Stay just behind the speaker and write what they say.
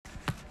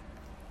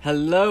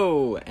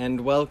Hello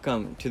and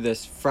welcome to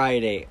this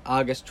Friday,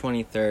 August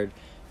 23rd,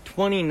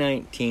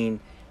 2019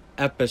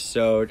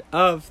 episode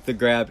of the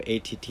Grab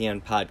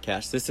ATTN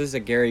podcast. This is a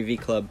Gary V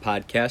Club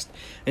podcast,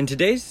 and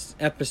today's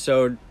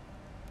episode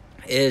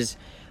is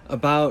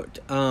about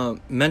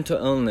mental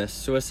illness,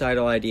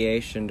 suicidal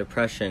ideation,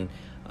 depression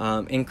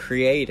in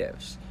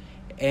creatives.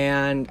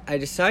 And I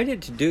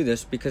decided to do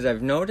this because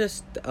I've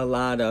noticed a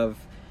lot of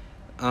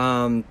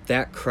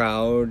that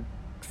crowd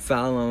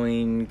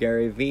following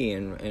Gary V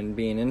and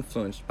being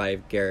influenced by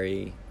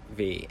Gary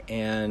V.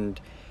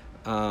 And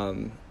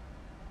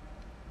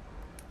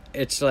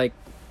it's like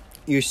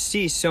you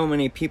see so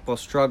many people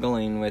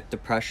struggling with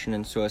depression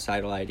and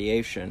suicidal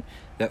ideation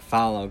that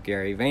follow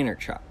Gary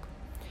Vaynerchuk.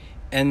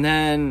 And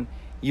then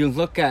you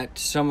look at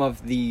some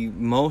of the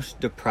most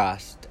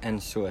depressed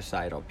and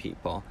suicidal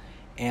people,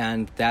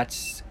 and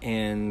that's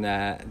in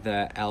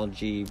the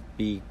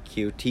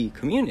LGBTQ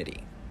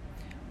community.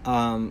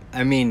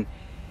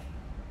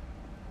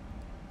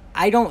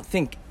 I don't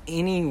think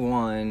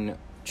anyone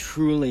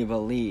truly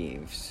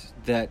believes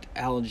that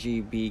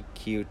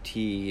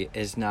LGBTQ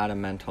is not a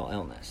mental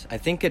illness. I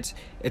think it's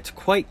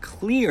quite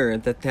clear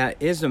that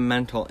is a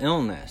mental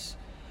illness,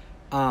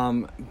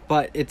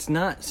 but it's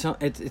not.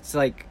 It's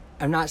like,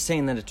 I'm not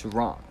saying that it's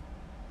wrong.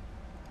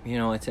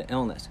 It's an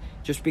illness.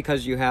 Just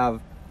because you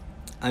have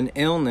an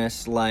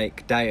illness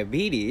like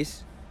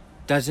diabetes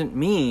doesn't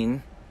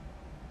mean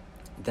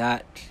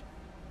that.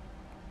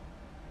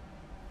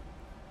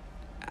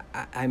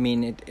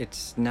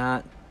 It's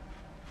not.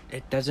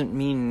 It doesn't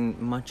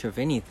mean much of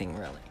anything,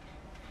 really.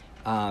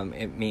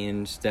 It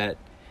means that,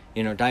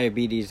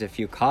 diabetes, if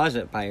you cause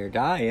it by your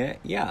diet,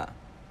 yeah.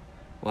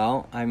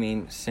 Well,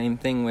 same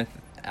thing with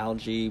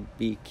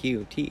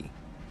LGBTQ.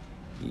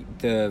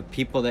 The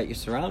people that you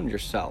surround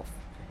yourself,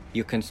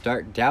 you can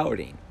start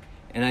doubting.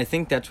 And I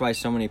think that's why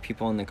so many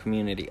people in the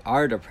community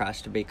are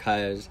depressed,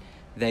 because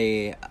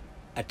they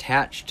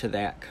attach to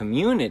that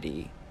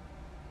community.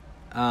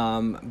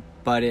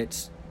 But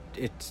it's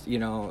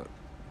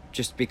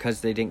just because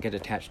they didn't get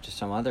attached to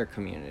some other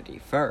community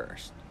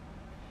first.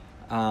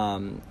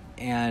 And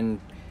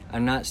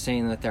I'm not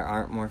saying that there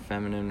aren't more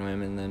feminine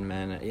women than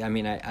men.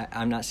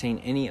 I'm not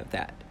saying any of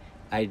that.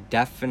 I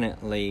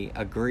definitely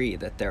agree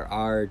that there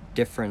are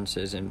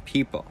differences in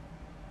people.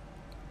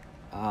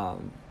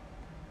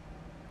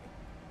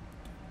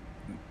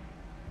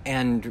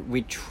 And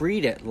we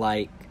treat it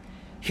like,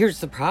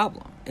 here's the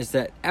problem, is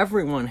that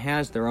everyone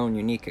has their own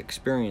unique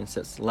experience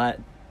that's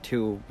led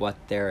to what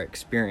they're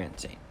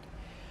experiencing.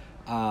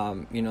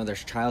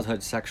 There's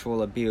childhood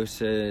sexual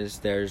abuses,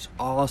 there's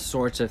all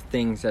sorts of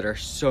things that are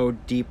so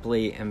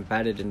deeply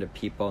embedded into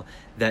people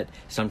that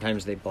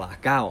sometimes they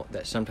block out,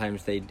 that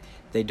sometimes they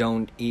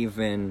don't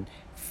even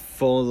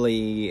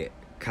fully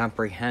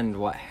comprehend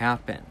what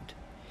happened.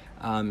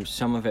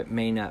 Some of it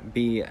may not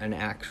be an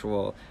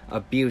actual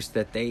abuse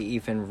that they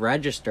even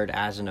registered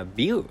as an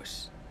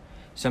abuse.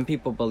 Some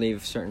people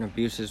believe certain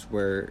abuses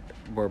were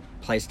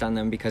placed on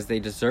them because they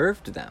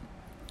deserved them.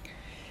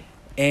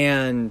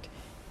 And,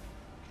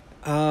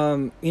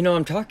 I'm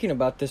talking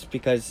about this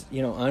because,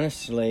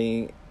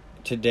 honestly,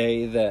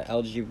 today the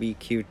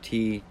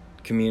LGBTQ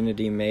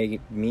community made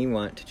me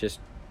want to just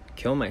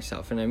kill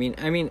myself. And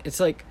it's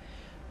like,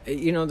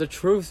 the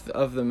truth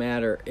of the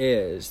matter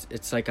is,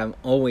 it's like I'm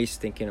always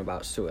thinking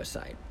about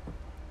suicide.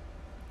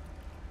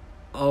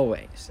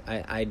 Always.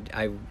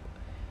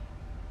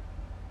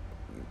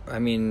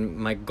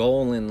 My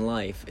goal in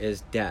life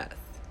is death.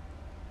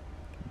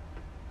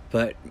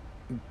 But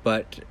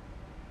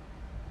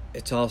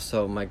it's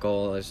also, my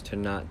goal is to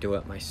not do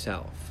it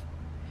myself.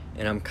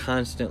 And I'm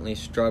constantly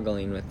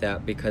struggling with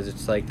that, because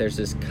it's like there's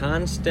this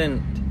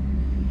constant,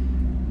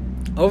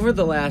 over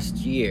the last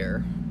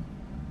year,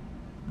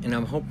 and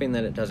I'm hoping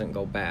that it doesn't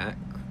go back,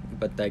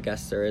 but I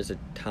guess there is a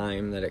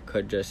time that it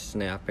could just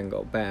snap and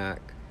go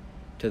back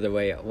to the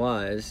way it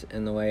was,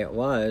 and the way it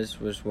was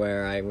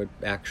where I would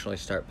actually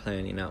start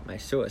planning out my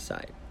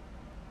suicide.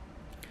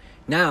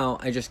 Now,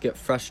 I just get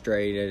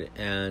frustrated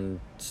and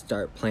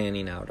start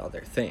planning out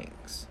other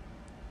things.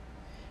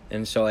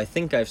 And so I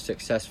think I've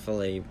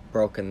successfully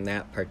broken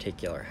that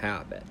particular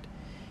habit.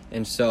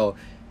 And so,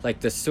 like,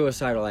 the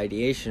suicidal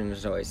ideation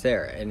is always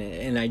there.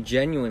 And I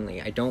genuinely,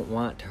 I don't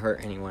want to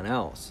hurt anyone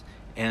else.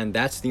 And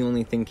that's the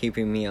only thing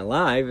keeping me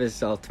alive,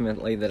 is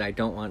ultimately that I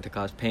don't want to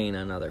cause pain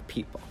on other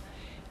people.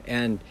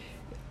 And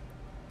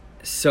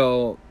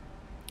so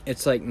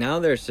it's like now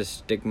there's this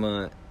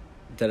stigma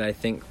that I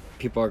think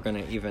people are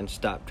going to even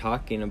stop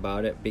talking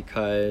about it,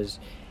 because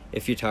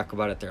if you talk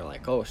about it, they're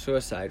like, oh,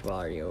 suicide, well,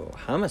 are you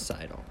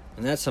homicidal?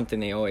 And that's something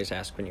they always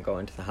ask when you go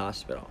into the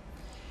hospital.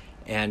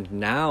 And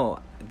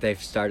now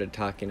they've started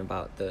talking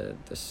about the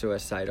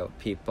suicidal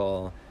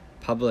people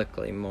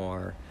publicly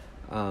more.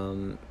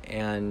 And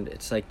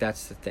it's like,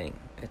 that's the thing.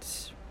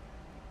 It's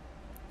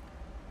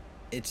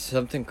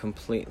something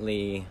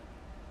completely...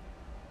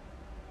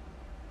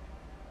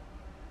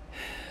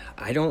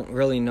 I don't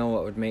really know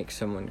what would make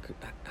someone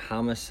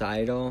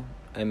homicidal.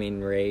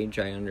 Rage,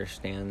 I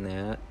understand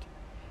that.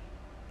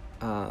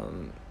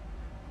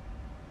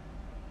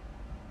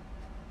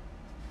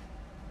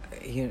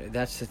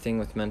 that's the thing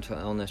with mental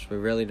illness. We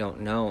really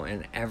don't know,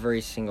 and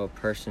every single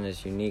person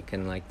is unique,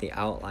 and like the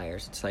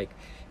outliers. It's like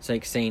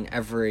saying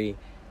every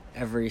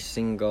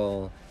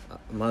single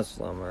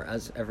Muslim or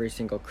every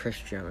single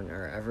Christian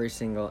or every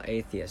single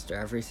atheist or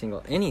every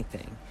single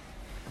anything.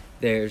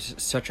 There's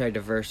such a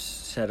diverse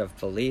set of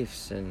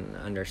beliefs and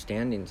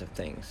understandings of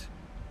things.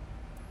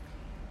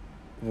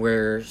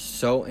 We're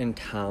so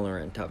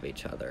intolerant of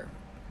each other.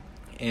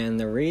 And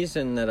the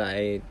reason that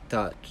I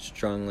thought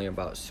strongly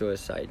about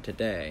suicide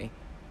today,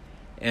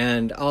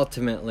 and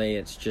ultimately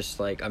it's just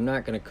like, I'm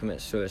not going to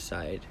commit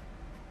suicide,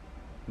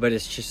 but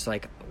it's just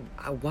like,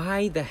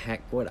 why the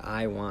heck would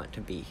I want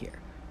to be here?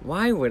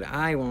 Why would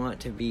I want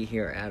to be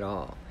here at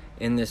all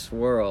in this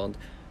world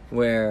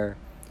where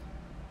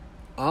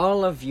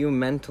all of you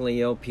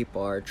mentally ill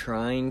people are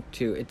trying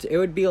to... It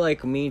would be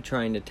like me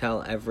trying to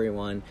tell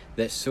everyone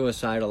that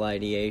suicidal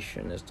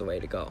ideation is the way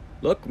to go.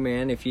 Look,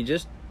 man, if you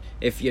just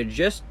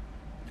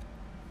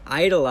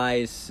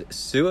idolize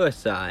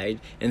suicide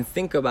and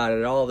think about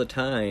it all the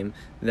time,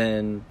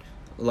 then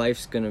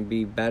life's going to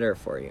be better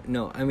for you.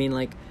 No, I mean,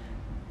 like,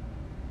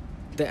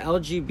 the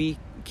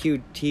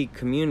LGBTQ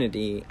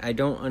community, I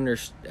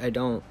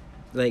don't,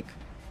 like,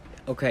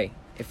 okay,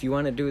 if you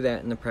want to do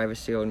that in the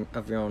privacy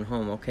of your own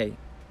home, okay,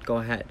 go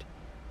ahead.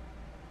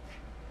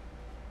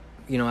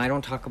 I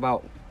don't talk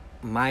about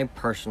my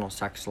personal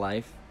sex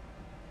life.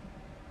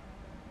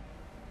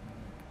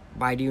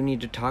 Why do you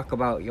need to talk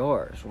about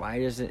yours? Why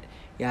does it...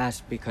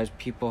 Yes, because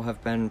people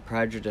have been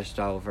prejudiced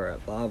over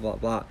it, blah, blah,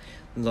 blah.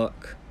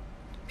 Look,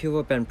 people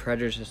have been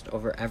prejudiced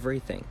over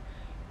everything.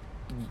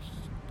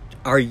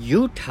 Are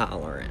you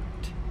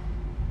tolerant?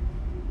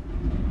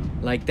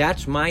 Like,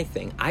 that's my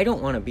thing. I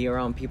don't want to be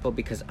around people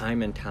because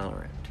I'm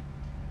intolerant.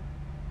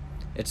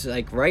 It's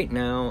like right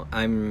now,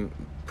 I'm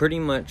pretty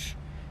much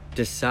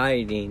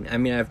deciding... I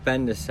mean, I've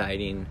been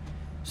deciding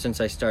since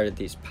I started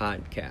these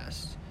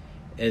podcasts,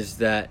 is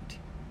that...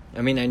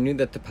 I mean, I knew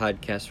that the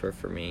podcasts were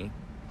for me,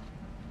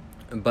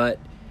 but,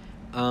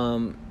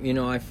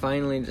 I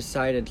finally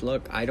decided,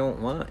 look, I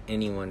don't want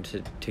anyone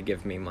to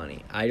give me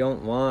money. I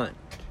don't want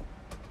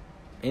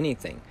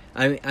anything.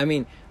 I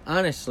mean,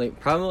 honestly,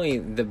 probably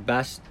the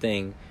best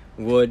thing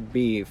would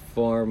be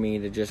for me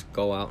to just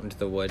go out into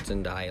the woods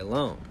and die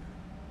alone.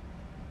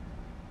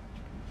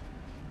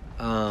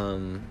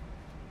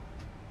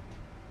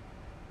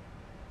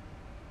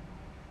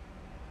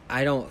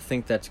 I don't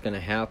think that's going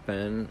to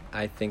happen.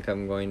 I think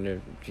I'm going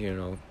to,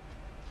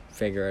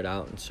 figure it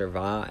out and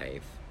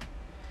survive.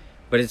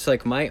 But it's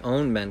like my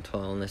own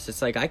mental illness.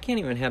 It's like I can't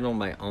even handle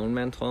my own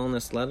mental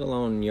illness, let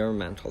alone your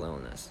mental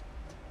illness.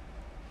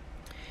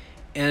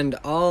 And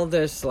all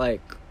this,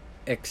 like,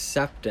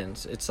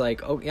 acceptance. It's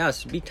like, oh,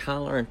 yes, be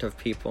tolerant of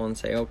people and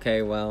say,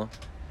 okay, well,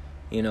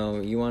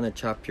 you want to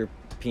chop your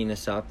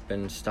penis up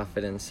and stuff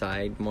it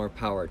inside, more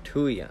power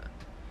to you.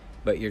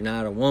 But you're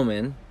not a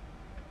woman.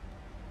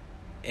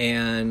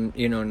 And,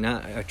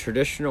 not a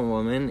traditional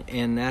woman,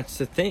 and that's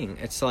the thing.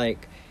 It's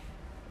like,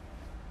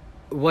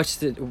 what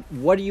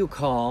do you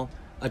call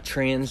a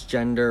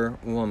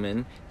transgender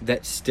woman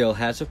that still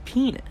has a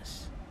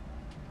penis?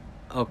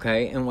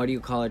 Okay, and what do you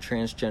call a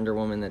transgender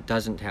woman that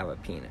doesn't have a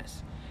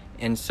penis?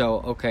 And so,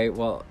 okay,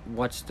 well,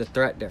 what's the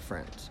threat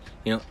difference?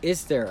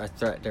 Is there a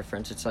threat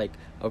difference? It's like,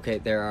 okay,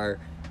 there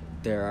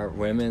are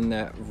women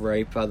that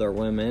rape other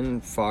women,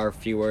 far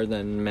fewer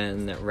than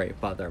men that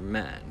rape other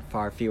men,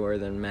 far fewer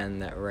than men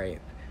that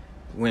rape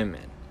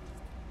women.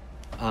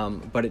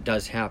 But it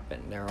does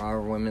happen. There are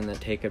women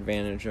that take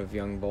advantage of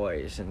young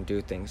boys and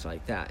do things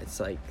like that. It's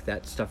like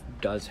that stuff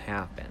does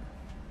happen.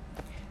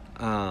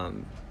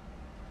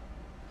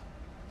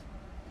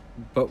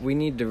 But we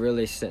need to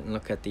really sit and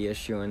look at the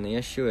issue, and the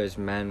issue is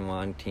men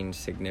wanting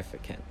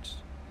significance.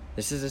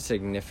 This is a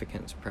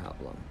significance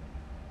problem.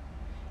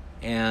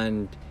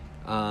 And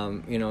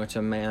it's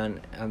a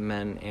men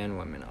and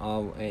women.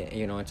 All,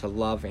 it's a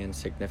love and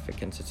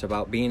significance. It's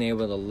about being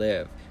able to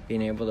live,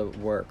 being able to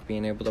work,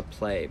 being able to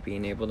play,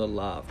 being able to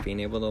love, being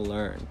able to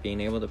learn, being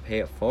able to pay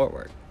it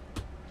forward.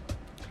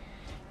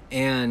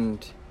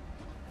 And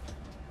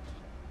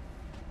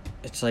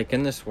it's like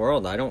in this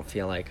world, I don't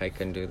feel like I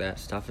can do that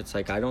stuff. It's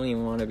like I don't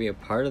even want to be a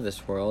part of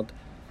this world,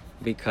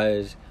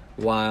 because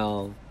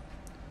while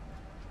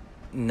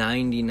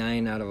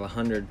 99 out of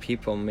 100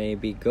 people may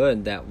be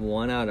good, that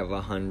 1 out of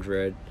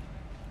 100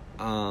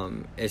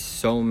 is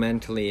so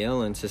mentally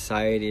ill, and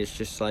society is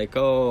just like,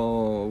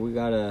 oh, we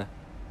gotta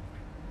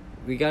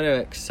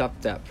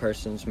accept that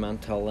person's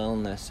mental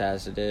illness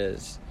as it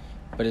is.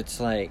 But it's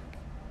like,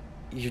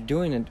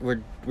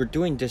 we're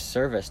doing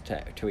disservice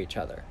to each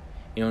other.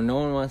 No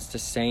one wants to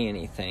say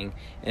anything,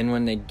 and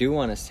when they do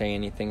want to say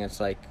anything, it's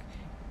like,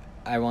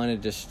 I want to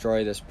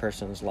destroy this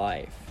person's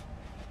life.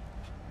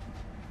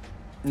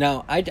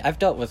 Now, I've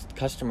dealt with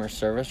customer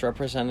service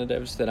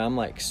representatives that I'm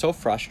like so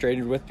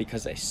frustrated with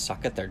because they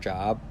suck at their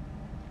job,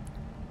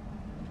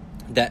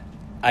 that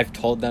I've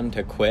told them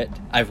to quit.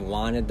 I've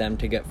wanted them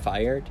to get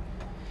fired.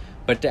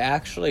 But to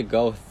actually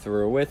go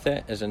through with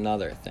it is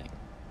another thing.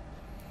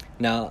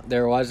 Now,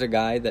 there was a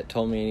guy that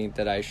told me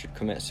that I should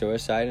commit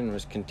suicide and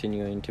was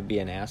continuing to be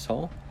an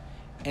asshole.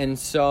 And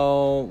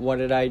so, what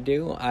did I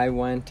do? I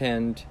went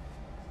and,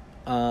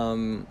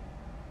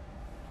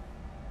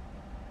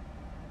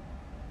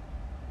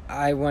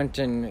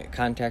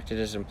 contacted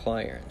his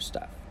employer and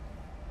stuff.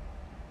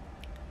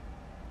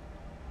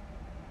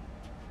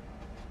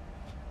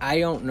 I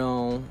don't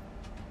know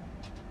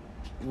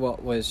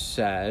what was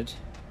said,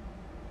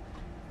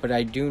 but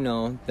I do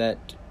know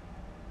that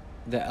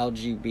the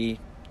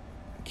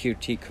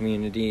LGBTQT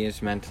community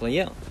is mentally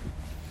ill.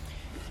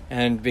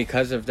 And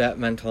because of that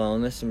mental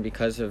illness and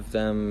because of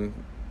them,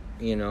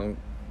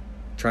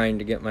 trying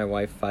to get my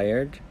wife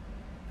fired,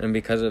 and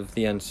because of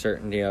the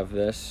uncertainty of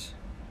this,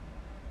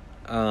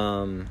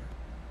 I'm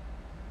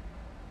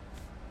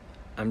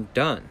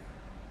done.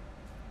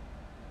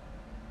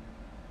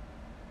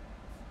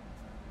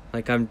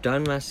 I'm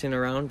done messing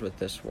around with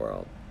this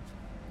world.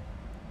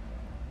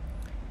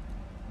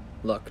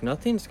 Look,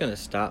 nothing's going to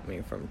stop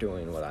me from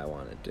doing what I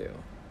want to do.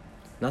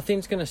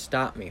 Nothing's going to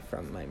stop me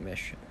from my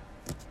mission.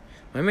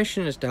 My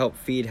mission is to help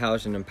feed,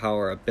 house, and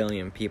empower 1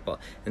 billion people.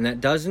 And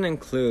that doesn't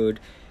include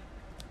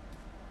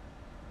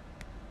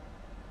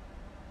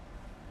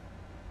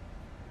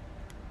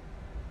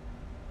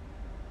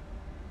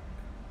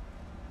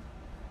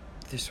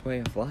this way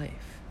of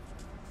life.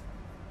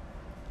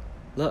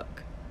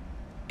 Look,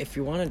 if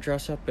you want to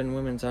dress up in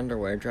women's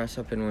underwear, dress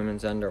up in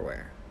women's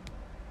underwear.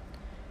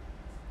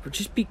 But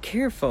just be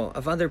careful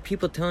of other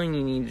people telling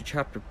you need to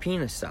chop your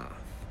penis off.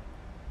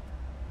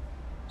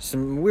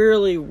 Some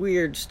really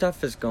weird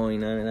stuff is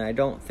going on, and I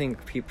don't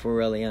think people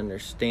really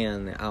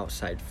understand the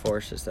outside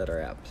forces that are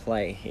at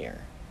play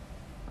here.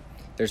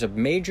 There's a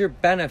major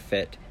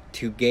benefit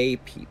to gay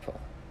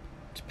people.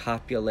 It's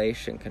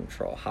population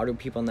control. How do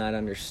people not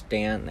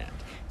understand that?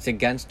 It's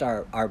against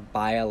our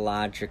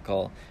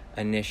biological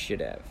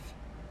initiative.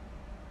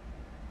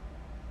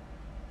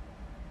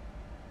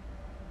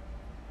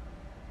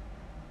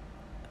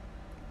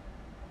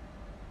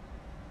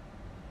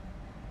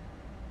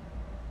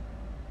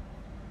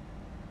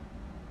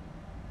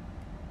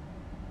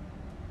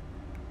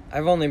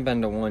 I've only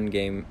been to one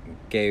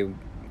gay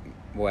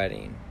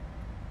wedding.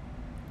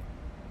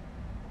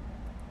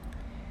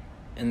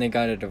 And they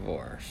got a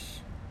divorce.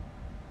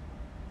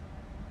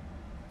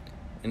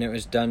 And it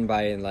was done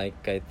by,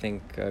 I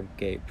think, a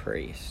gay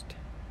priest.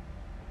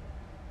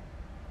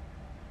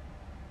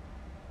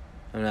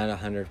 I'm not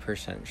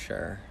 100%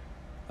 sure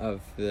of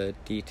the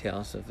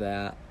details of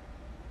that.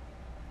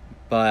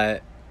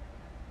 But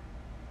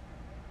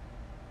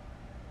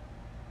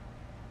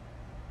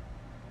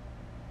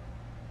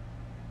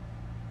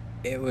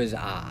it was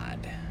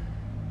odd,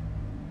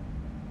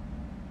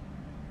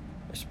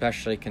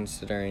 especially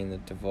considering the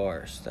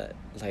divorce that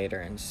later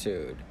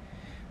ensued.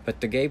 But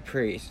the gay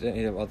priest,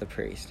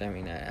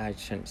 I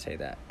shouldn't say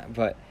that.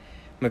 But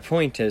my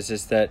point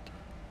is that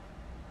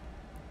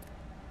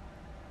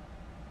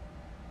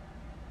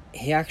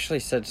he actually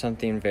said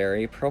something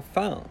very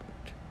profound.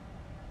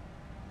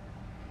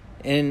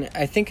 And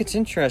I think it's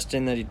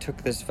interesting that he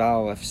took this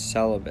vow of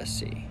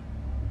celibacy.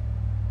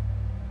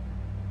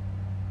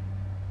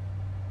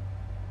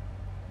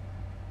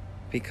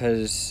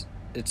 Because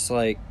it's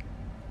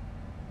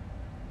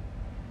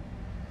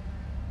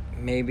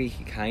maybe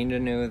he kind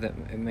of knew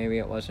that maybe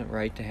it wasn't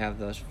right to have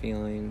those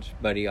feelings,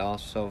 but he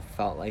also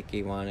felt like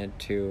he wanted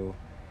to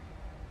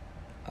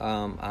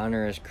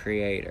honor his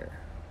creator.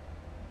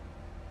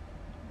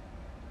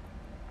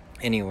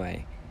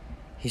 Anyway,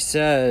 he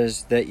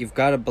says that you've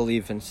got to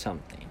believe in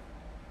something.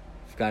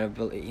 You've got to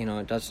believe,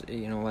 it does,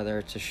 whether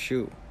it's a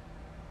shoe,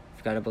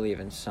 you've got to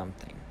believe in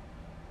something.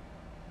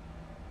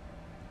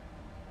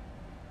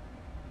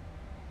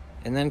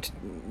 And then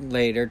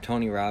later,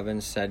 Tony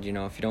Robbins said,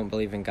 if you don't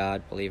believe in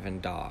God, believe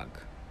in dog.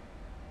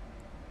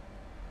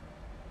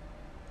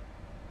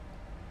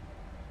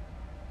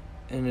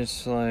 And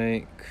it's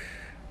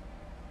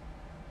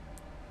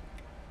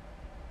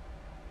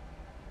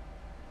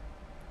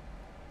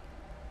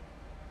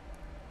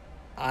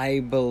I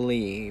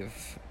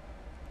believe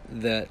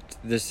that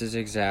this is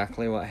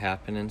exactly what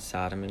happened in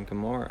Sodom and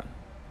Gomorrah.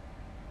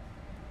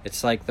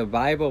 It's like the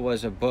Bible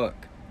was a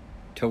book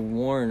to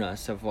warn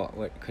us of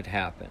what could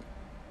happen.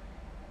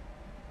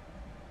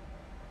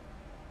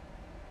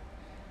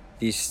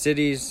 These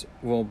cities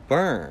will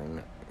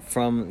burn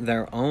from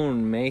their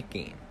own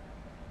making.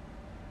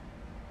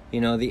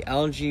 The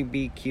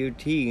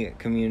LGBTQ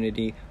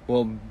community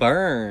will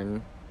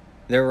burn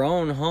their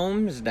own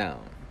homes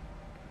down,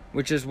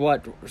 which is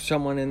what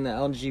someone in the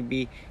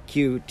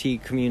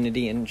LGBTQ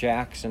community in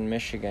Jackson,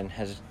 Michigan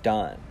has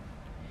done.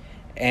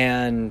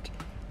 And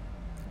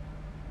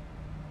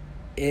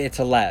it's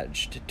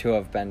alleged to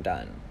have been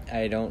done.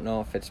 I don't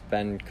know if it's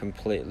been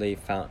completely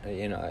found,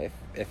 if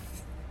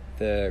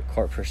the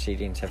court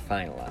proceedings have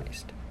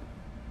finalized.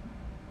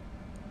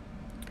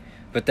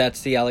 But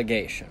that's the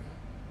allegation.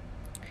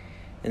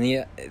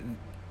 And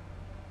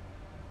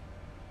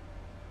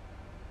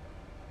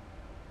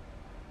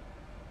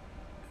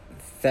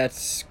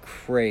that's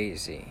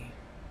crazy.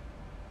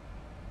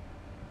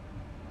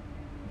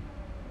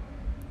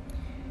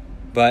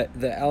 But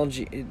the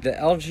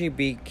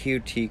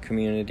LGBTQT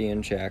community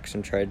in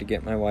Jackson tried to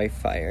get my wife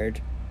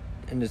fired,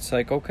 and it's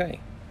like, okay,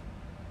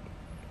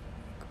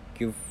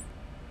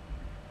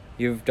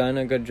 you've done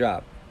a good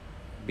job,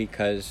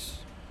 because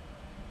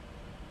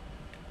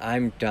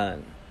I'm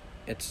done.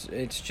 It's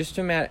just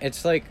a matter.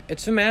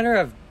 It's a matter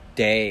of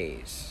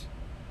days.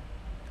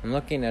 I'm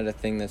looking at a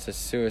thing that's a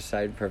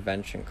suicide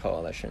prevention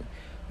coalition,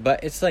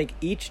 but it's like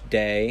each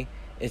day.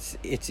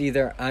 It's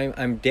either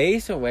I'm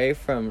days away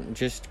from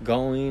just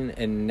going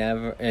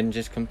and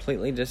just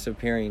completely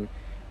disappearing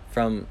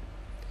from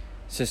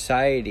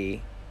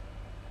society,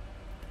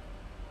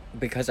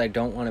 because I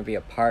don't want to be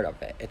a part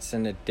of it. It's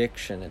an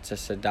addiction. It's a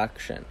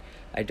seduction.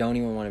 I don't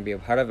even want to be a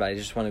part of it. I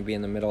just want to be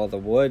in the middle of the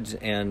woods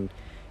and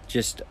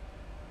just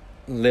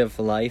live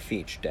life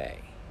each day.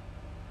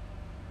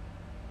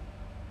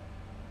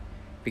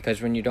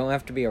 Because when you don't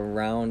have to be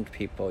around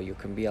people, you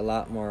can be a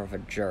lot more of a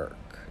jerk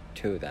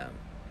to them.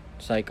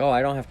 It's like, oh,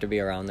 I don't have to be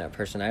around that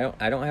person.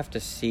 I don't have to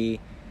see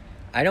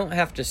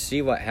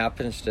what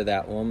happens to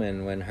that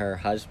woman when her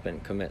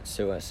husband commits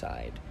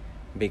suicide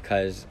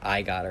because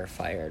I got her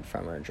fired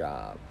from her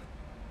job.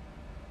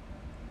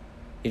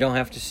 You don't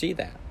have to see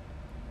that.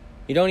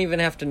 You don't even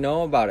have to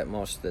know about it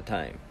most of the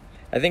time.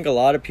 I think a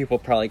lot of people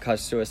probably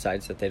cause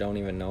suicides that they don't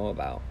even know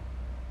about.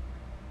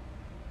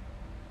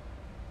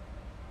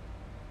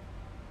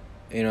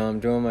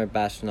 I'm doing my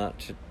best not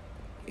to,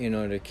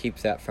 to keep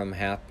that from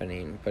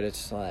happening. But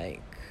it's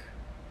like,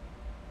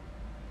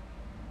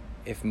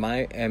 if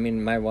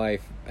my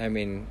wife,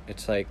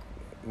 it's like,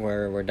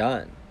 we're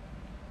done.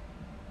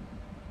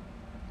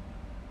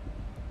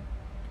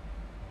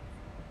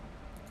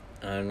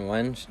 On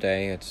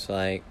Wednesday, it's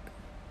like,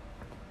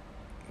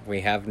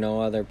 we have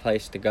no other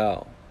place to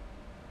go.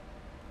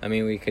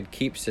 We could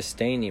keep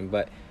sustaining,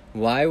 but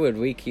why would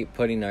we keep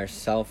putting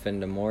ourselves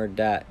into more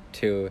debt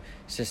to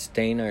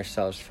sustain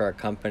ourselves for a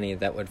company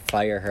that would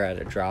fire her at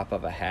a drop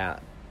of a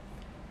hat?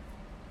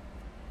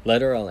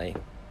 Literally.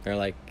 They're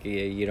like,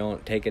 you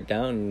don't take it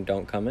down,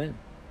 don't come in.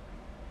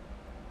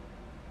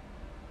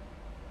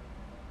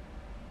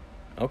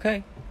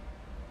 Okay.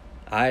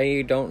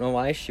 I don't know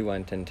why she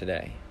went in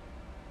today.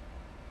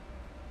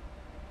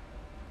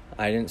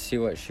 I didn't see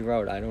what she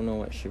wrote. I don't know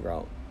what she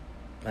wrote.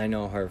 I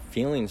know her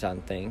feelings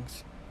on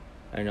things.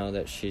 I know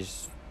that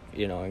she's,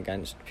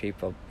 against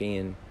people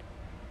being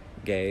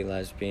gay,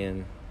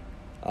 lesbian,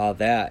 all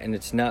that. And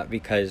it's not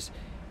because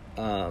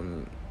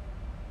of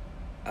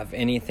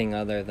anything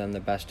other than the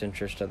best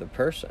interest of the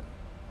person.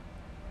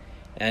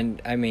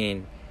 And,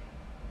 I'm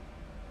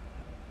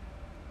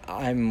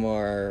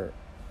more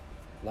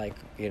like,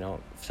 if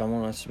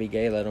someone wants to be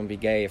gay, let them be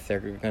gay. If they're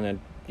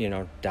going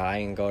to, die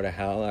and go to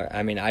hell. Or,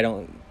 I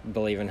don't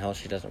believe in hell.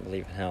 She doesn't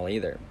believe in hell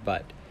either.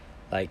 But,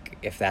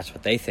 if that's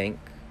what they think,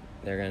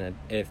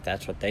 if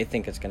that's what they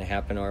think is going to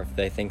happen, or if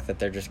they think that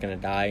they're just going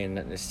to die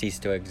and cease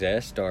to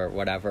exist or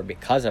whatever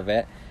because of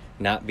it,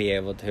 not be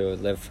able to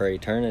live for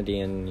eternity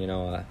in,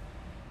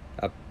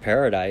 a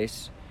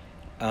paradise,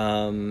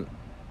 I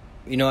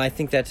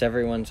think that's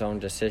everyone's own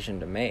decision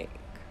to make.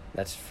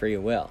 That's free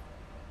will.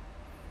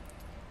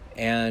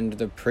 And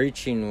the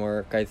preaching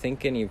work, I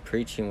think any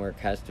preaching work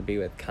has to be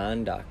with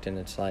conduct. And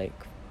it's like,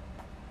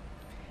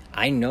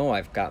 I know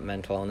I've got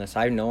mental illness.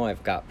 I know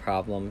I've got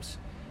problems.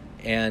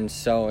 And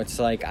so it's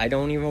like, I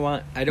don't even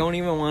want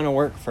to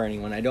work for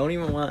anyone. I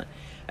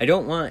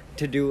don't want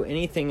to do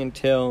anything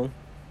until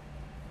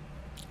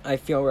I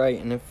feel right.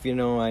 And if,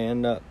 I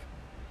end up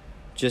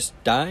just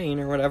dying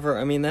or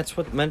whatever, that's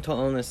what mental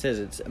illness is.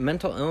 It's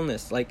mental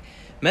illness.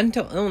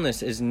 Mental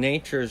illness is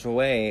nature's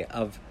way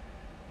of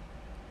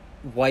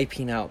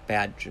wiping out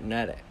bad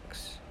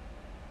genetics.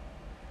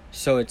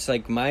 So it's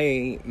like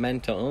my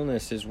mental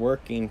illness is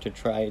working to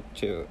try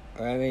to,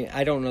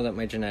 I don't know that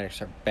my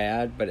genetics are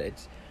bad, but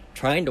it's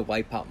trying to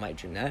wipe out my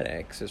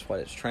genetics is what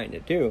it's trying to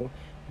do,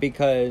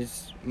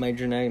 because my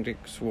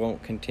genetics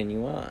won't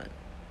continue on.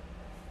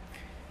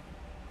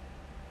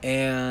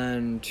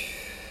 And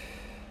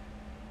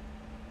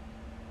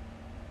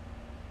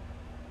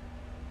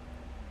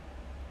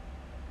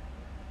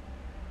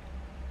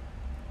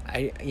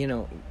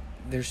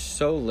there's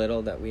so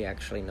little that we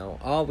actually know.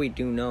 All we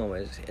do know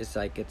is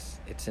like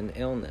it's an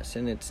illness,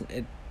 and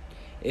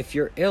if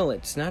you're ill,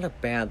 it's not a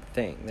bad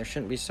thing. There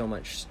shouldn't be so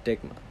much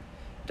stigma.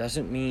 It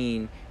doesn't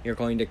mean you're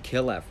going to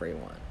kill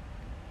everyone.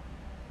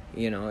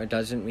 It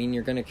doesn't mean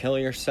you're going to kill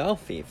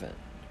yourself even.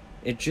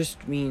 It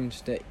just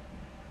means that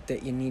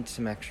you need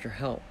some extra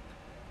help.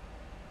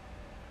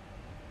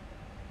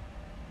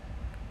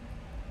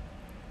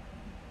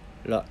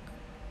 Look,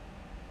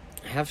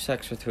 have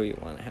sex with who you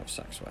want to have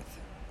sex with.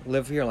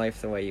 Live your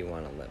life the way you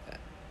want to live it.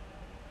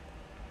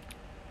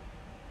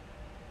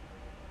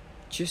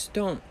 Just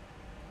don't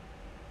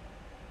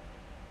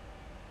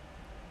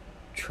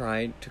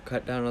try to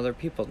cut down other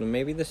people. And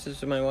maybe this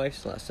is my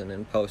wife's lesson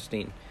in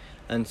posting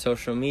on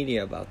social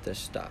media about this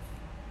stuff.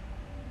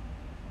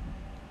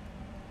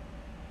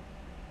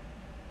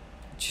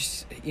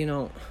 Just,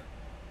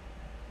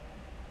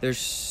 there's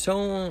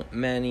so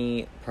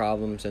many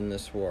problems in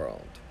this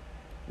world.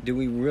 Do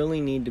we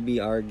really need to be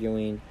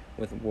arguing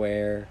with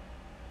where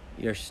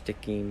you're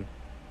sticking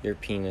your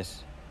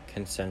penis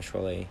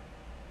consensually?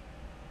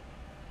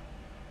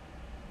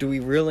 Do we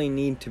really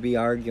need to be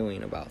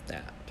arguing about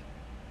that?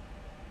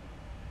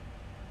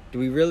 Do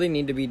we really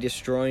need to be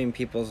destroying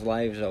people's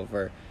lives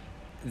over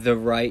the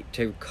right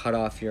to cut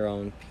off your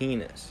own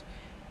penis?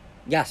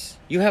 Yes,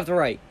 you have the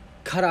right.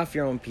 Cut off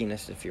your own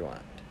penis if you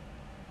want.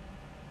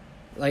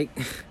 Like,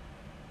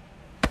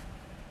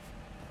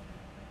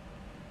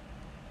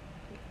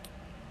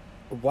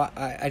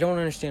 I don't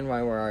understand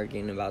why we're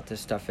arguing about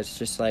this stuff. It's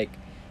just like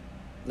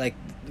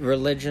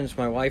religions.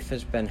 My wife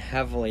has been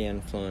heavily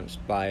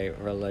influenced by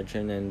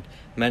religion, and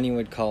many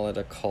would call it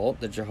a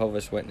cult, the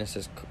Jehovah's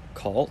Witnesses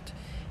cult.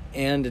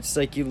 And it's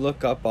like you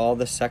look up all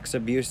the sex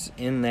abuse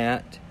in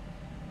that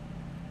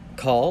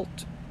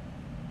cult,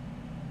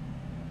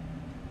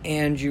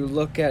 and you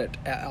look at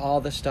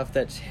all the stuff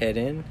that's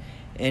hidden,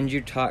 and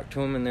you talk to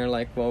them, and they're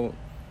like, well,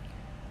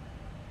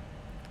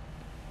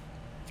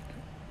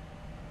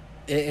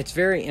 it's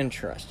very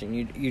interesting.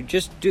 You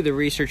just do the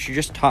research, you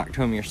just talk to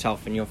them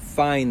yourself, and you'll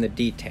find the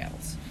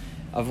details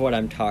of what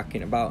I'm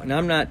talking about. And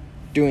I'm not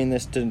doing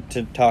this to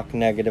talk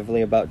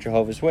negatively about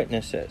Jehovah's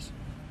Witnesses.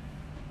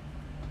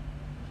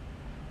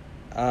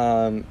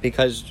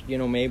 Because,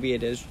 maybe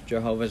it is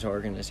Jehovah's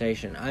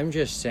organization. I'm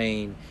just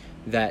saying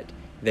that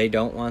they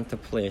don't want the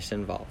police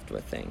involved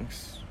with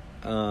things.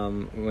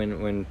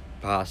 When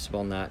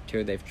possible not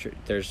to.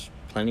 There's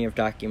plenty of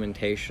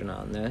documentation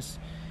on this.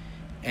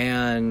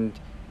 And,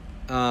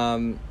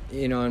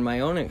 in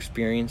my own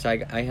experience,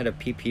 I had a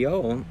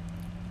PPO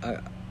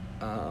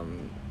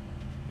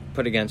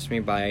put against me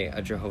by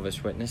a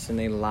Jehovah's Witness, and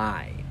they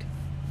lied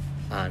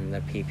on the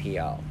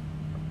PPO.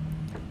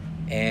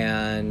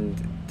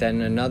 And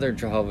then another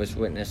Jehovah's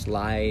Witness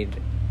lied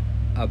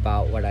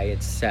about what I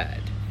had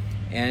said.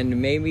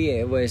 And maybe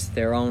it was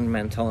their own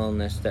mental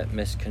illness that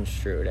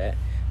misconstrued it.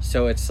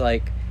 So it's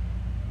like,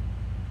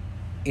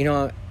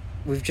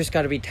 we've just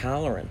got to be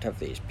tolerant of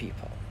these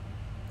people.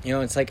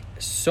 It's like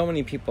so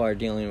many people are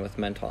dealing with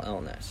mental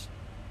illness.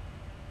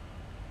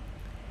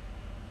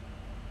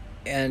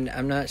 And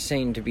I'm not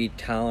saying to be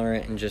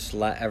tolerant and just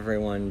let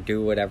everyone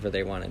do whatever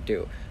they want to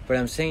do. But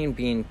I'm saying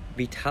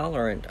be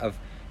tolerant of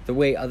the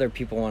way other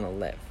people want to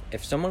live.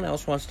 If someone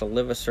else wants to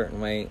live a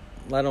certain way,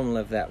 let them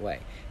live that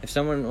way. If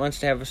someone wants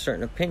to have a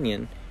certain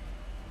opinion,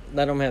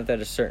 let them have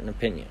a certain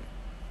opinion.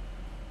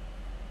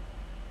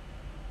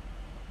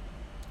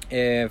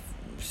 If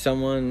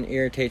someone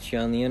irritates you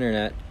on the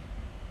internet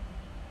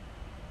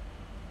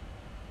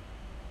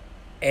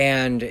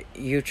and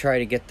you try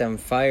to get them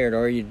fired,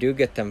 or you do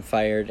get them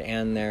fired,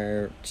 and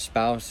their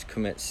spouse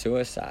commits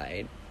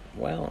suicide,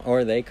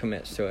 or they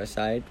commit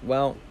suicide,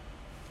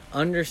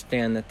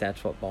 understand that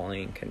that's what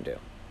bullying can do.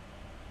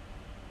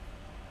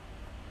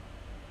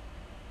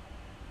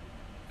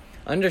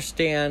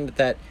 Understand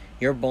that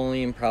your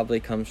bullying probably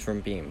comes from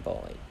being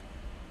bullied.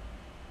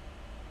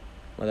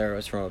 Whether it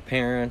was from a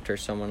parent or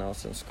someone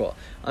else in school.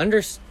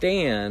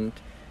 Understand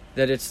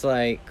that it's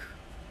like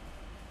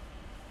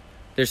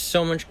there's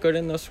so much good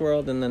in this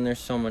world, and then there's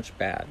so much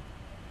bad.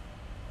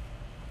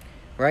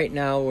 Right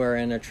now we're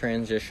in a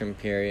transition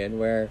period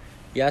where,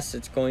 yes,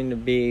 it's going to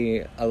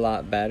be a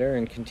lot better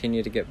and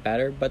continue to get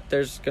better, but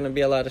there's going to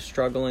be a lot of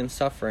struggle and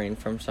suffering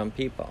from some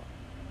people.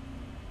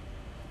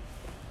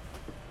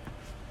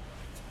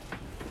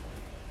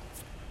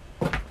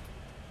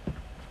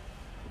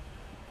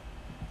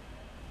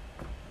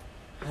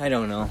 I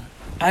don't know.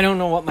 I don't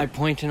know what my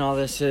point in all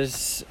this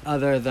is,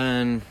 other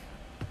than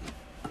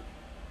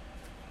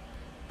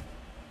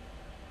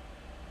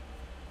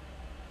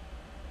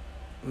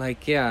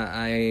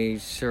I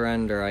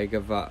surrender, I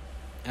give up.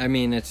 I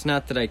mean, it's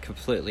not that I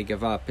completely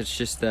give up, it's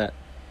just that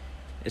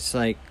it's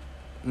like,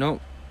 nope,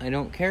 I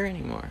don't care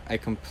anymore. I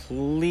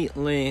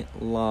completely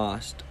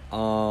lost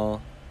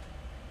all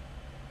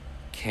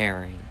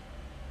caring.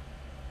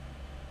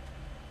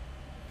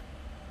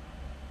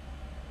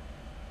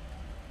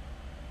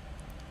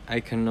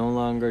 I can no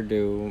longer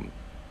do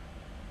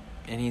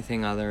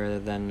anything other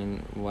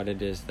than what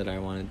it is that I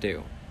want to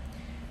do.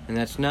 And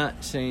that's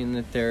not saying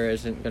that there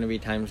isn't going to be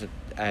times that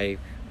I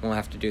won't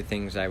have to do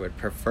things I would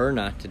prefer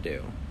not to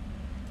do.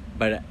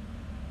 But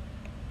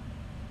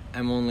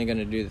I'm only going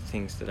to do the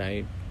things that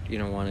I,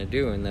 want to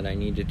do and that I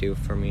need to do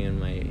for me and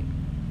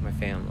my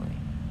family.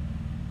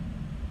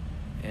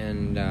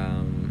 And,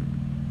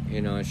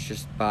 it's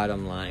just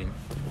bottom line.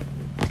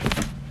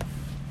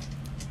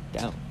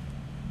 Down.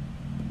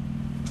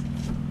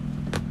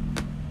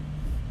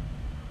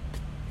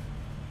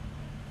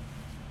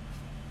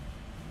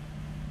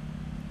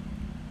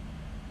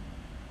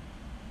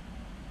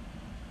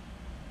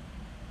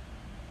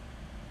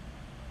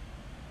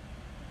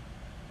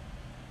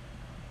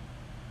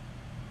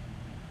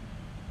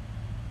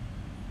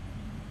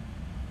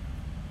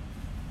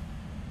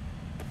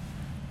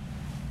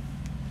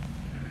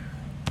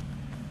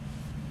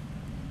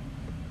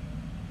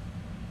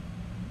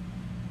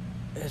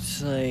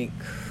 It's like,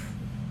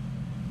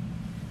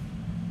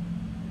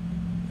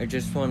 I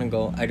just want to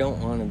go. I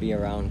don't want to be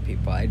around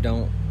people. I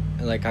don't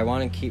like, I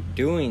want to keep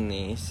doing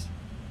these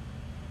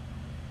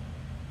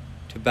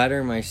to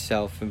better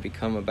myself and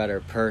become a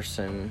better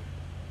person,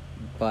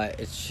 but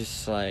it's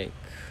just like,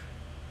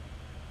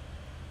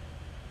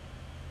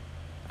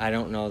 I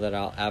don't know that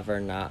I'll ever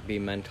not be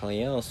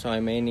mentally ill, so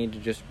I may need to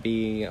just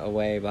be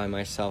away by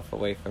myself,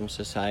 away from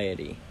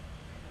society.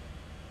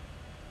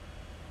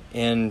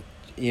 And,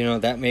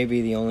 that may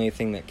be the only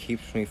thing that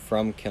keeps me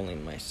from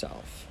killing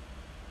myself,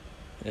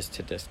 is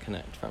to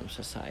disconnect from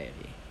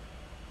society.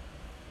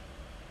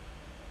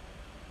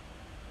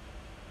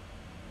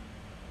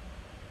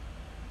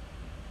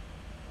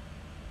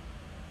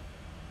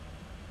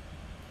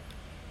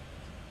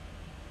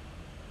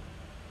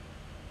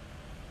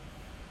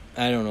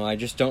 I don't know. I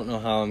just don't know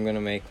how I'm going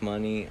to make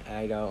money.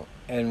 I don't.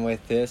 And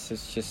with this,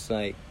 it's just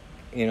like,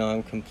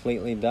 I'm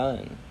completely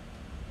done.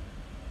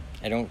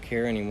 I don't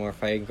care anymore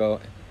if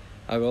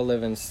I'll go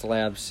live in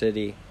Slab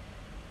City.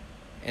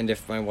 And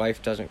if my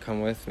wife doesn't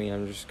come with me,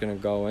 I'm just going to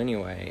go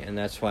anyway. And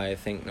that's why I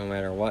think no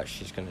matter what,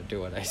 she's going to do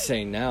what I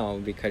say now,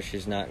 because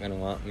she's not going to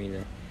want me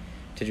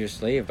to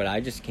just leave. But I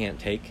just can't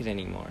take it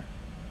anymore.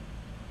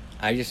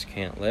 I just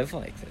can't live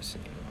like this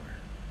anymore.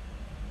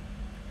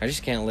 I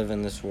just can't live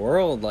in this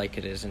world like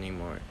it is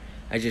anymore.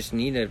 I just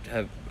need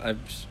I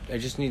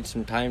just need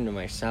some time to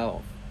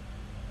myself.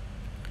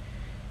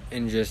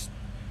 And just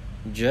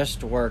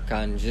work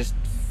on just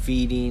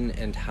feeding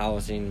and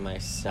housing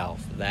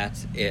myself.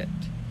 That's it.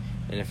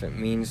 And if it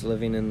means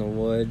living in the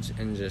woods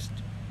and just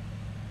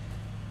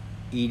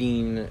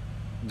eating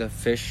the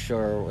fish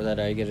or that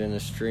I get in a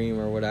stream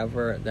or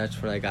whatever,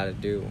 that's what I gotta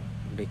do.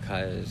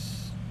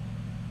 Because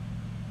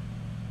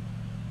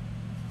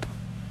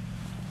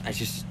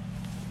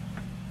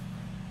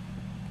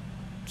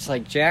it's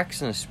like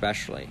Jackson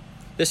especially.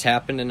 This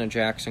happened in a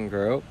Jackson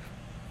group.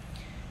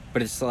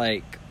 But it's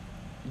like,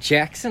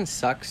 Jackson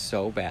sucks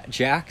so bad.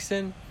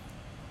 Jackson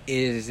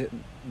is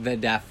the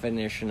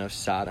definition of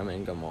Sodom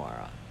and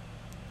Gomorrah.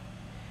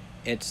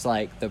 It's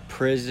like the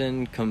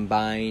prison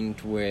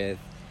combined with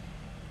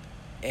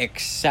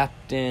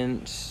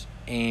acceptance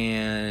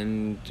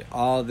and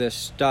all this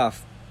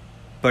stuff.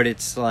 But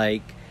it's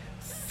like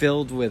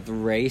filled with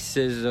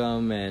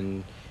racism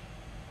and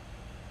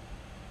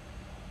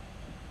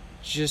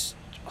just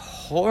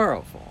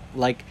horrible.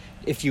 Like,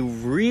 if you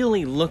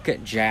really look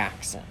at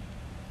Jackson,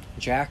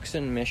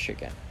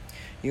 Michigan,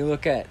 you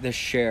look at the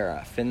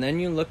sheriff, and then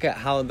you look at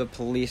how the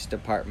police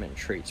department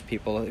treats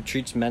people. It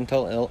treats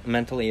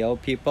mentally ill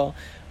people,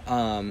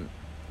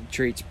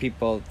 treats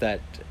people that,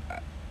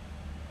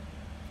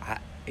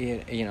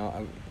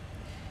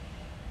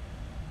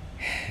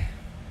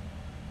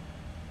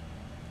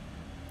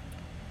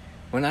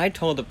 when I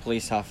told a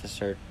police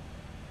officer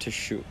to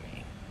shoot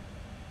me,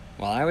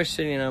 while I was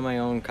sitting on my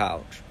own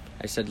couch,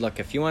 I said, look,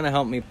 if you want to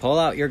help me, pull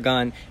out your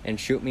gun and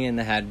shoot me in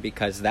the head,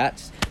 because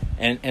that's...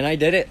 And I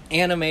did it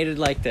animated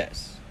like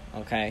this,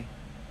 okay?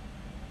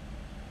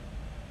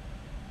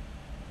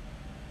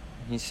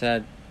 He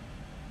said,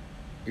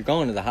 you're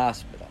going to the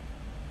hospital.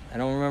 I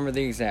don't remember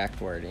the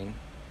exact wording,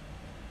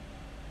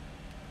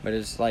 but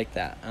it's like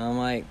that. And I'm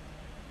like,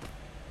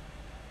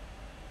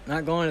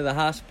 not going to the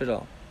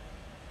hospital.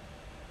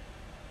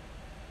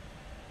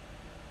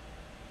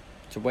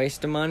 It's a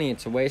waste of money.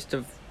 It's a waste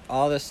of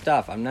all this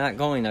stuff. I'm not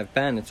going. I've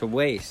been. It's a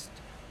waste.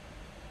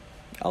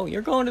 Oh,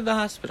 you're going to the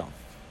hospital.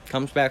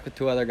 Comes back with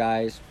two other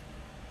guys.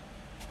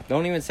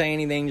 Don't even say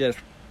anything. Just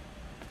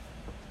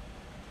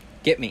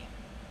get me.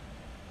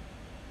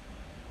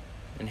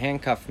 And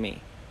handcuff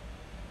me.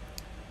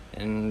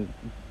 And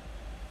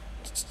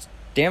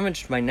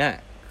damaged my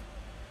neck.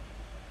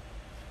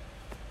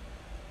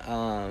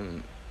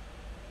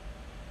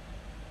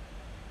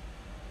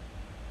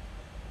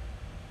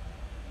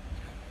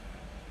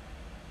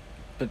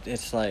 But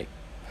it's like,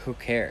 who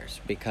cares?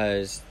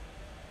 Because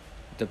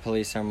the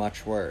police are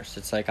much worse.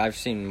 It's like, I've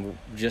seen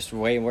just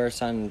way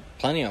worse on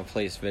plenty of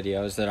police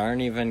videos that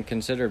aren't even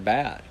considered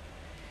bad.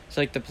 It's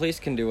like, the police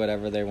can do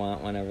whatever they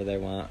want, whenever they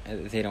want.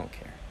 They don't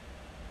care.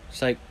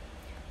 It's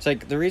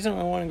like the reason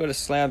I want to go to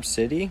Slab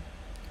City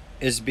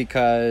is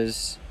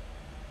because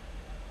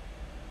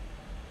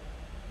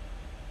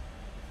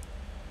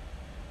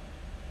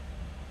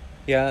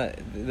yeah,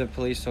 the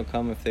police will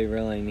come if they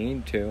really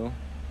need to.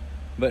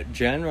 But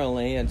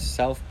generally, it's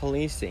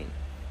self-policing.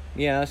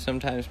 Yeah,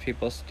 sometimes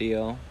people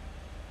steal.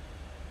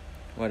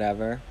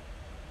 Whatever.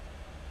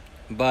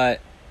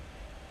 But,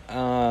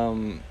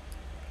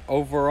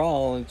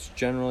 overall, it's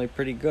generally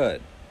pretty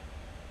good.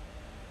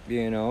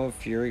 You know,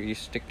 if you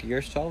stick to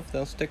yourself,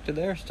 they'll stick to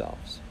their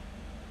selves.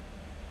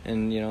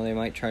 And, they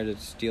might try to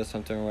steal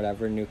something or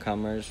whatever,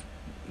 newcomers,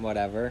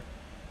 whatever.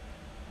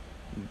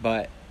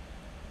 But,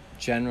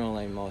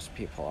 generally, most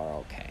people are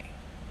okay.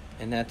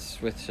 And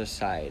that's with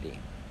society.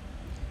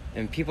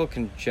 And people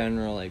can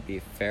generally be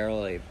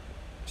fairly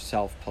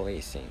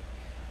self-policing.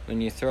 When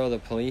you throw the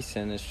police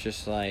in, it's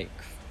just like...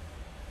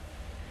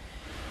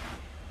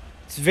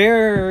 It's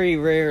very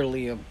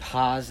rarely a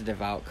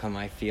positive outcome,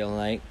 I feel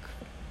like.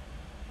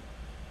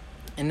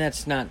 And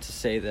that's not to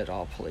say that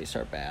all police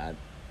are bad.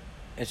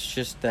 It's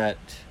just that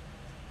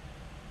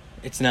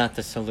it's not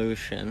the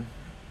solution.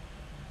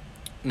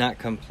 Not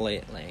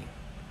completely.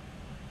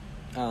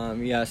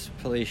 Yes,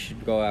 police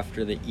should go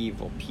after the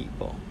evil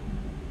people.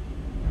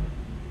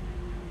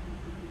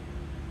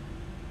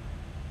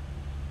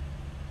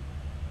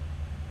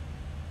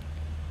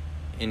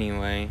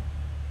 Anyway.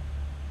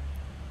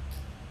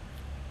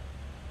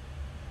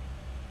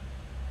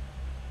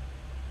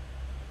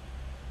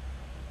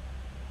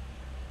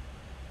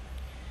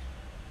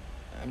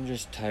 I'm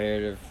just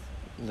tired of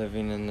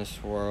living in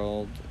this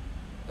world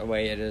the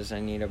way it is.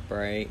 I need a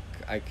break.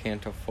 I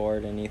can't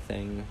afford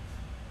anything.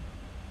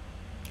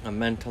 I'm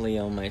mentally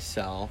ill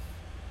myself.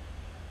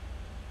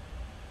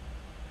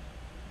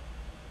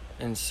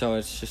 And so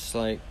it's just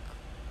like,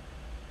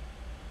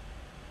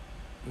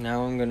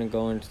 now I'm gonna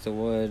go into the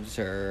woods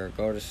or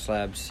go to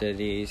Slab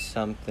City,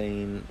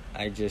 something.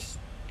 I just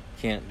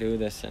can't do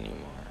this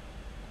anymore.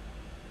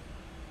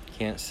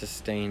 Can't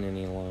sustain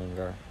any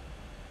longer.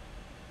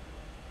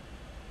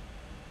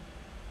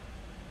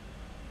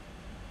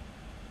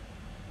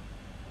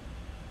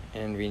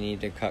 And we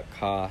need to cut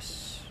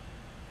costs,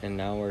 and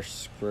now we're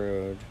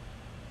screwed.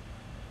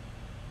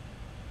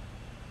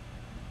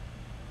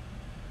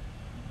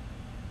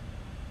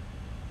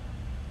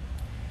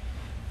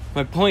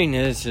 My point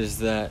is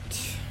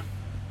that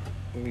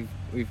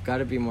we've got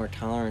to be more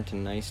tolerant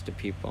and nice to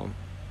people.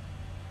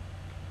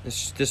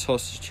 This whole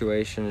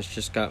situation has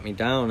just got me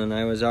down, and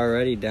I was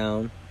already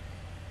down.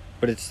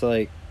 But it's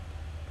like,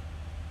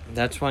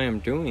 that's why I'm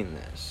doing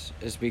this,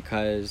 is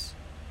because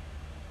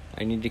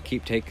I need to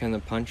keep taking the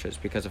punches,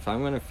 because if I'm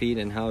going to feed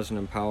and house and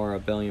empower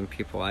 1 billion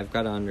people, I've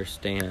got to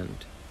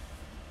understand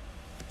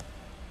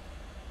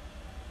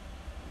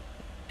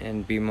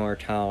and be more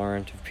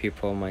tolerant of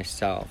people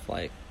myself.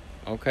 Like,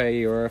 okay,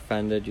 you were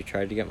offended, you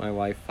tried to get my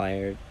wife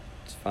fired,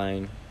 it's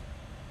fine.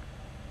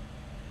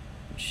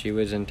 She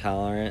was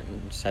intolerant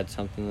and said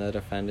something that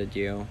offended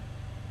you.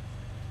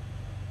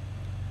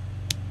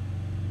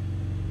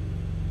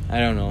 I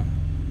don't know.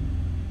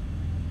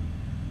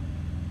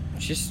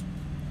 Just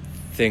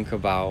think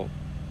about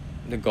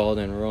the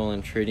golden rule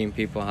and treating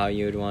people how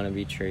you would want to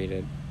be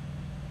treated.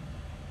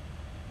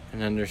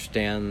 And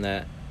understand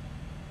that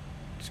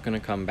it's going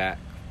to come back,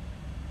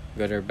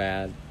 good or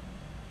bad.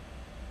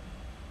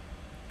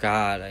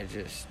 God,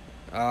 it's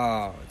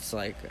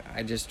like,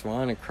 I just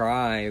want to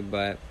cry,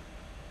 but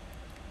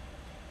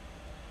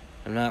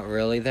I'm not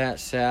really that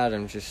sad.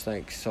 I'm just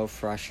like so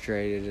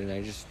frustrated, and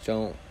I just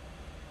don't.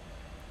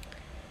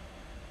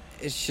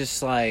 It's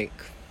just like,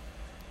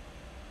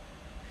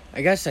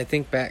 I guess I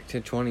think back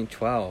to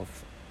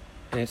 2012,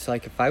 and it's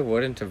like, if I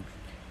would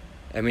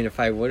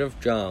have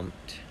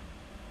jumped,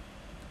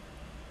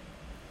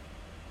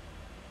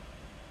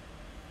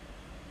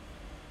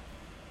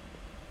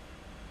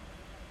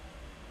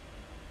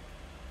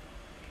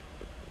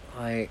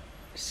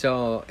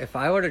 so if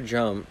I would have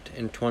jumped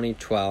in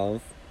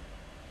 2012,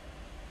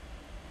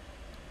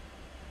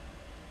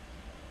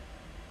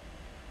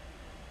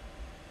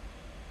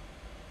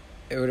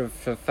 it would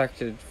have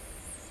affected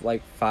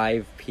like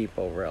 5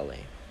 people,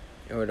 really.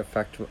 It would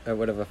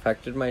have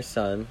affected my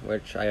son,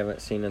 which I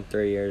haven't seen in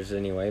 3 years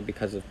anyway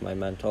because of my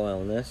mental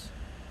illness.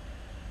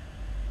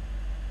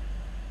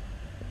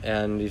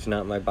 And he's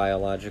not my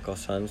biological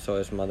son, so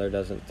his mother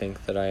doesn't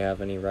think that I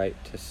have any right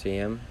to see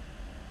him.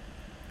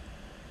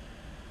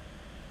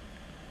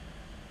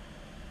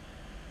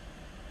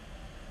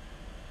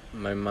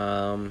 My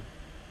mom,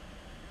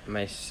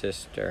 my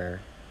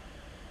sister,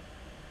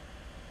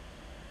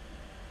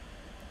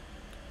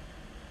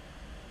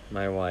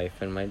 my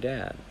wife, and my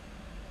dad.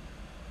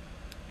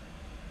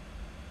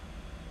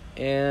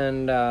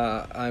 And,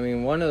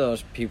 one of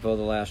those people,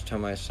 the last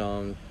time I saw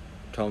him,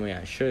 told me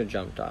I should have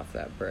jumped off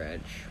that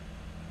bridge.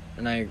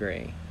 And I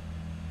agree.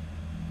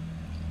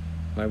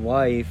 My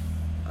wife,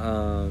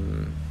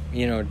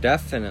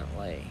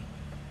 definitely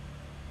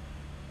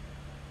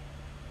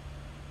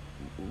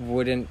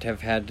wouldn't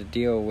have had to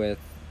deal with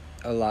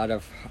a lot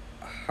of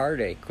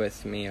heartache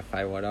with me if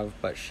I would have,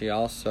 but she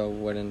also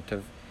wouldn't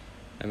have.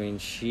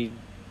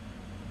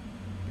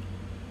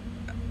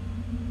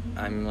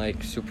 I'm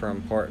like super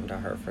important to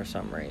her for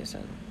some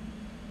reason.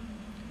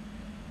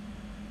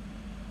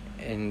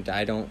 And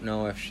I don't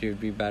know if she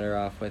would be better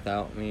off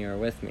without me or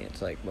with me.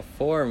 It's like,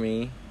 before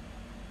me,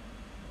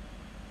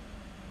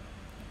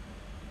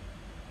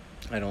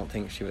 I don't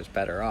think she was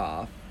better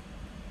off.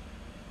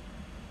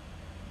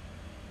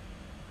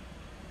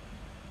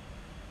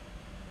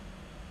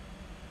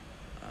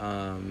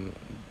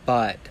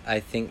 But I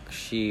think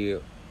she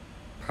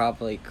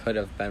probably could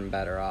have been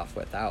better off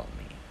without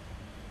me.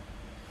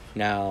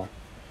 Now,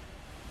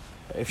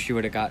 if she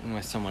would have gotten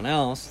with someone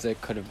else,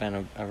 it could have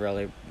been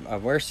a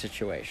worse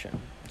situation.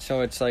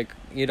 So it's like,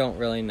 you don't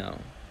really know.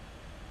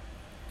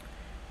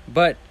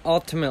 But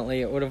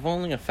ultimately, it would have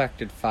only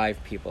affected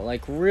 5 people.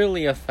 Like,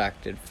 really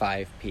affected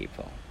 5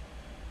 people.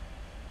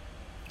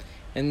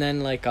 And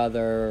then, like,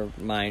 other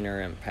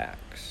minor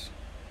impacts.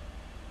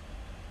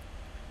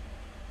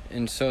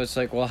 And so it's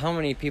like, well, how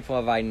many people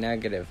have I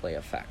negatively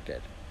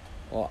affected?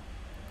 Well,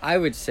 I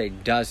would say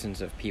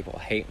dozens of people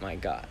hate my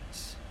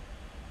guts.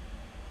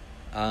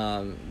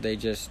 They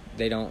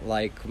don't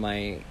like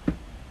my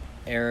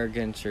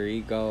arrogance or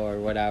ego or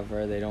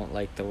whatever. They don't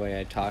like the way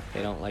I talk.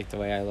 They don't like the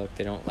way I look.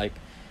 They don't like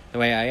the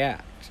way I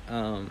act.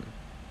 And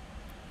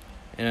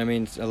I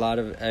mean,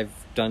 I've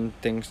done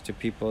things to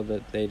people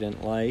that they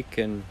didn't like,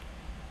 and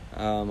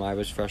I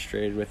was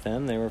frustrated with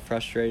them. They were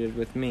frustrated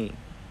with me.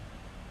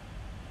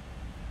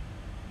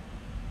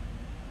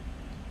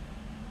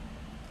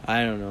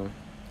 I don't know.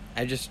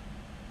 I just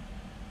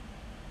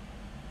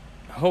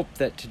hope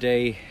that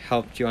today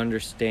helped you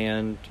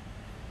understand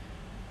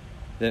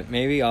that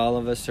maybe all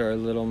of us are a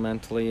little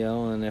mentally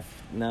ill, and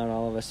if not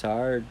all of us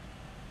are,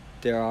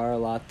 there are a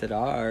lot that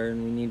are,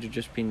 and we need to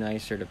just be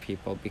nicer to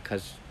people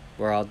because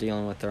we're all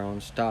dealing with our own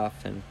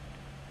stuff. And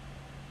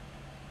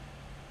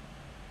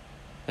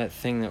that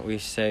thing that we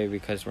say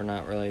because we're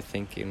not really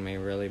thinking may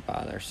really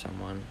bother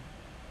someone.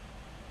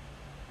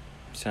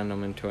 Send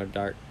them into a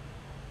dark,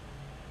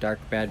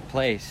 bad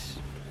place.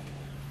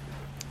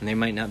 And they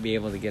might not be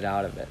able to get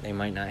out of it. They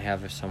might not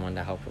have someone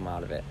to help them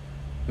out of it.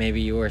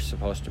 Maybe you were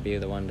supposed to be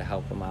the one to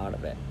help them out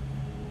of it,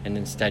 and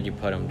instead you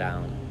put them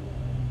down.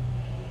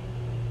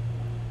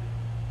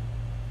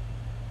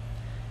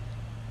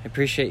 I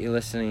appreciate you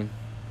listening.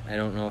 I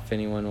don't know if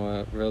anyone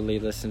will really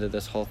listen to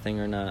this whole thing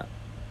or not,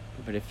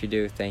 but if you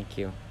do, thank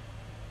you.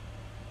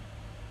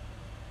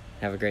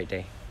 Have a great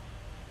day.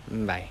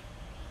 Bye.